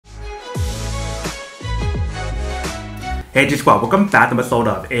Hey G-Squad, welcome back to the episode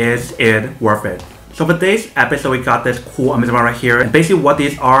of Is It Worth It? So for today's episode, we got this cool Amazon right here. And basically what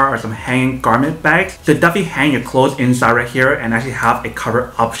these are some hanging garment bags. So definitely hang your clothes inside right here and actually have a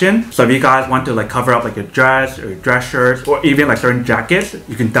cover option. So if you guys want to like cover up like your dress or your dress shirts or even like certain jackets,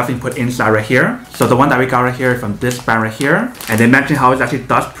 you can definitely put inside right here. So the one that we got right here is from this brand right here. And they mentioned how it's actually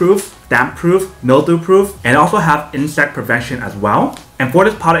dust proof, damp proof, mildew proof, and also have insect prevention as well. And for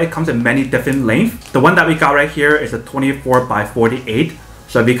this product, it comes in many different lengths. The one that we got right here is a 24 by 48.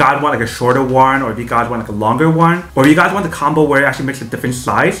 So if you guys want like a shorter one, or if you guys want like a longer one, or if you guys want the combo where it actually makes a different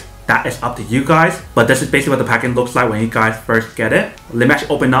size, that is up to you guys. But this is basically what the packaging looks like when you guys first get it. Let me actually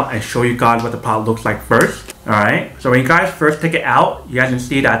open up and show you guys what the product looks like first. Alright, so when you guys first take it out, you guys can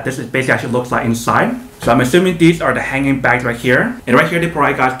see that this is basically actually looks like inside. So I'm assuming these are the hanging bags right here. And right here they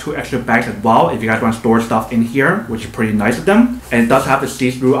provide guys 2 extra bags as well if you guys want to store stuff in here, which is pretty nice of them. And it does have the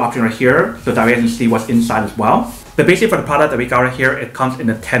see-through option right here, so that way you can see what's inside as well. But basically for the product that we got right here, it comes in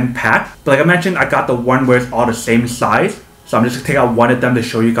a 10 pack. But like I mentioned, I got the one where it's all the same size. So I'm just gonna take out one of them to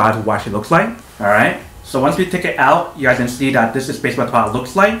show you guys what it actually looks like. Alright, so once we take it out, you guys can see that this is basically what the product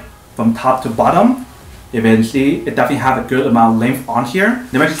looks like from top to bottom. If you can see, it definitely have a good amount of length on here.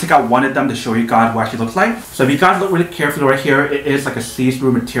 Let me just take out one of them to show you guys what it actually looks like. So if you guys look really carefully right here, it is like a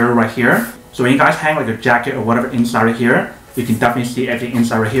see-through material right here. So when you guys hang like a jacket or whatever inside right here, you can definitely see everything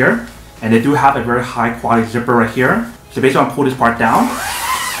inside right here. And they do have a very high quality zipper right here. So basically I want to pull this part down.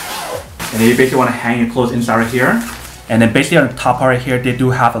 And then you basically want to hang your clothes inside right here. And then basically on the top part right here, they do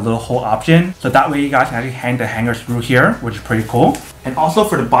have a little hole option. So that way you guys can actually hang the hangers through here, which is pretty cool. And also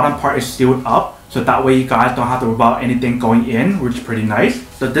for the bottom part is sealed up. So that way you guys don't have to worry about anything going in, which is pretty nice.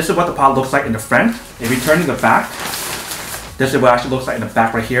 So this is what the product looks like in the front. If you turn to the back, this is what it actually looks like in the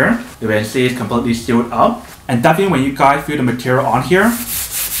back right here. You can see it's completely sealed up. And definitely when you guys feel the material on here,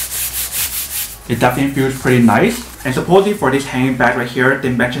 it definitely feels pretty nice. And supposedly for this hanging bag right here,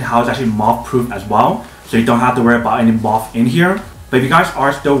 they mentioned how it's actually moth proof as well. So you don't have to worry about any moth in here. But if you guys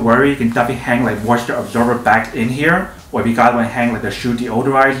are still worried, you can definitely hang like moisture absorber bags in here. Or if you guys want to hang like the shoe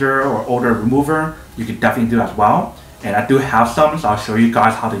deodorizer or odor remover, you can definitely do that as well. And I do have some, so I'll show you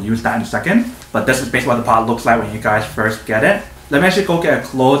guys how to use that in a second. But this is basically what the product looks like when you guys first get it. Let me actually go get a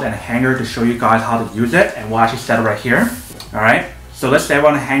clothes and a hanger to show you guys how to use it. And we'll actually set it right here. Alright, so let's say I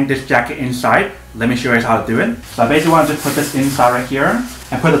want to hang this jacket inside. Let me show you guys how to do it. So I basically want to just put this inside right here.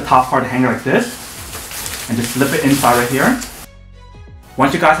 And put the top part hanger like this. And just slip it inside right here.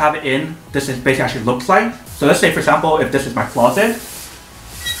 Once you guys have it in, this is basically actually looks like. So let's say for example, if this is my closet,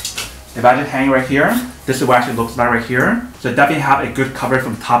 if I just hang right here, this is what it actually looks like right here. So definitely have a good cover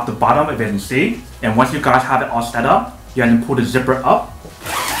from top to bottom if you can see. And once you guys have it all set up, you can pull the zipper up.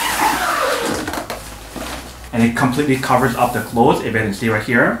 And it completely covers up the clothes if you can see right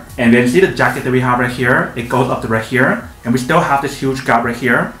here. And you can see the jacket that we have right here, it goes up to right here. And we still have this huge gap right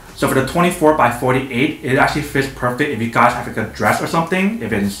here. So for the 24 by 48, it actually fits perfect if you guys have like a dress or something,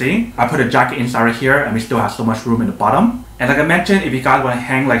 if you can see. I put a jacket inside right here and we still have so much room in the bottom. And like I mentioned, if you guys want to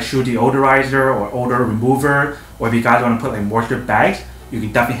hang like shoe deodorizer or odor remover, or if you guys want to put like moisture bags, you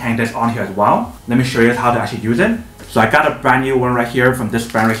can definitely hang this on here as well. Let me show you how to actually use it. So I got a brand new one right here from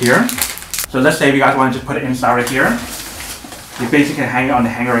this brand right here. So let's say if you guys want to just put it inside right here, you basically can hang it on the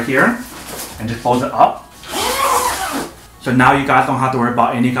hanger right here and just close it up. So now you guys don't have to worry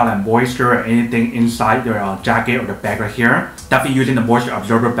about any kind of moisture or anything inside your jacket or the bag right here. Definitely using the moisture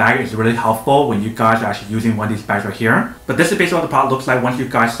absorber bag is really helpful when you guys are actually using one of these bags right here. But this is basically what the product looks like once you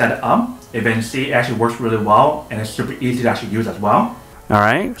guys set it up. If you can see, it actually works really well and it's super easy to actually use as well.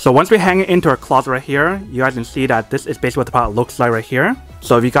 Alright, so once we hang it into our closet right here, you guys can see that this is basically what the product looks like right here.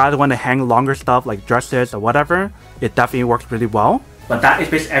 So if you guys want to hang longer stuff like dresses or whatever, it definitely works really well. But that is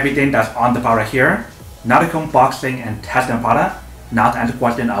basically everything that's on the product right here. Now to unboxing and testing the product, now to answer the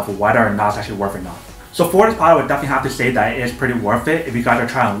question of whether or not it's actually worth it or not. So for this product, I would definitely have to say that it is pretty worth it if you guys are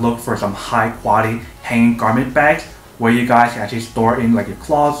trying to look for some high quality hanging garment bags where you guys can actually store in like your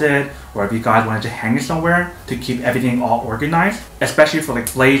closet, or if you guys want to just hang it somewhere to keep everything all organized, especially for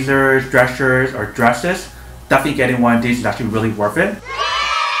like blazers, dress shirts, or dresses. Definitely getting one of these is actually really worth it.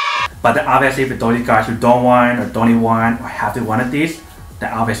 But then obviously for those of you guys who don't want or don't need one or have to one of these,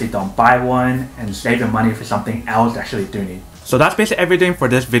 then obviously don't buy one and save your money for something else that actually do need. So that's basically everything for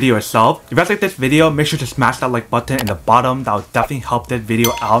this video itself. If you guys like this video, make sure to smash that like button in the bottom. That will definitely help this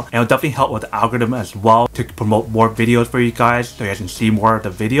video out, and it will definitely help with the algorithm as well to promote more videos for you guys so you guys can see more of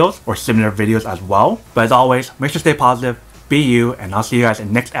the videos or similar videos as well. But as always, make sure to stay positive, be you, and I'll see you guys in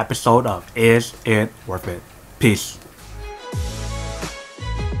the next episode of Is It Worth It? Peace.